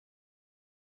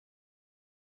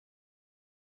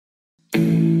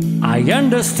I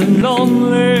understood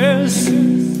loneliness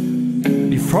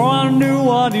before I knew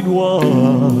what it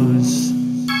was.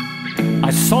 I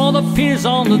saw the pills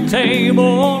on the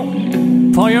table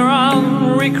for your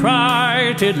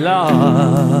unrequited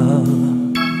love.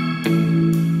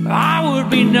 I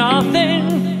would be nothing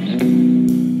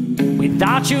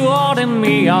without you holding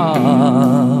me up.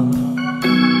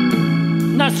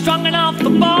 Not strong enough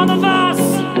for both of us,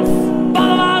 both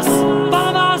of us, both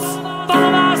of us, both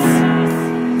of us.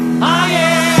 I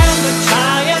am the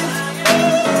giant.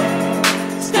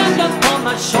 Stand up on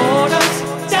my shoulders,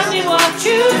 tell me what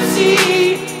you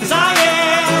see. 'Cause I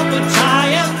am the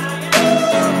giant.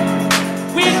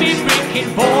 We'll be breaking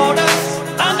borders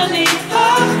underneath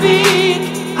our feet.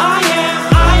 I am,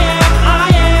 I am, I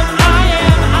am, I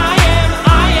am, I am,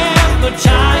 I am the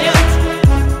giant.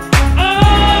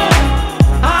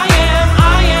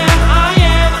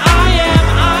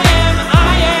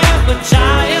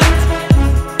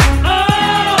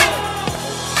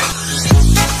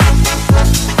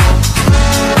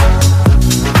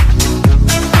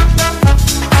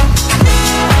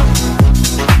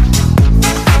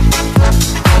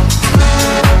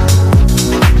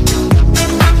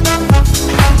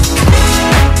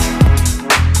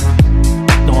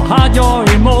 Hide your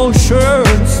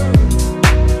emotions,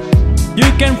 you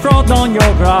can float on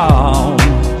your ground,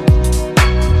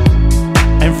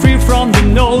 and free from the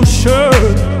notion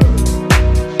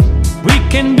we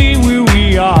can be who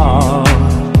we are.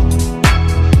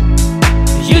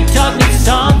 You taught me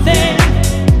something,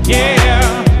 yeah,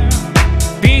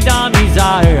 beyond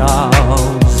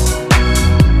desires.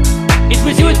 It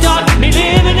was you who taught me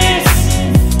living this,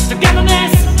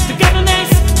 togetherness, togetherness,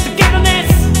 togetherness.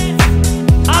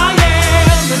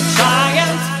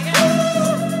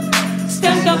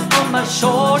 Stand up on my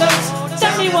shoulders,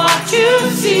 tell me what you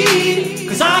see.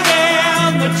 'Cause I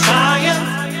am the giant.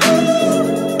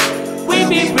 We'll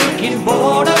be breaking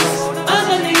borders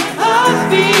underneath our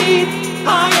feet.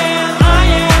 I am, I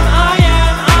am, I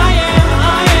am, I am,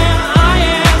 I am, I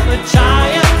am the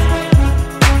giant.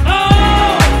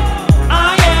 Oh,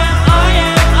 I am, I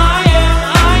am, I am,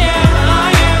 I am,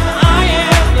 I am, I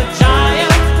am the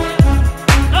giant.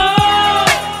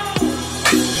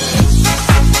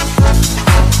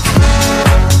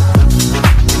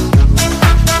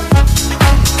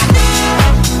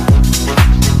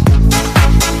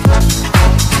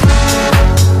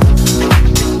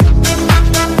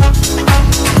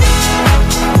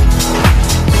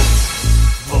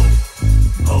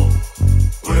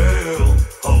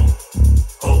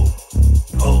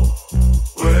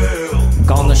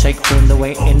 Gonna shake through the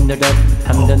way in the dirt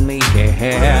under me,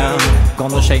 yeah.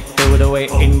 Gonna shake through the way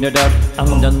in the dirt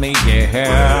under me,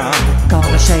 yeah.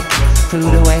 Gonna shake through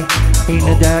the way in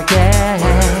the dirt, yeah.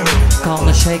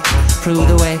 Gonna shake through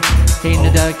the way in the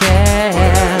dirt,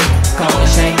 yeah. Gonna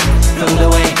shake through the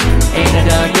way in the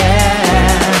dirt,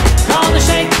 yeah. Gonna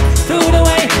shake through the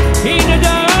way in the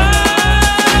dirt.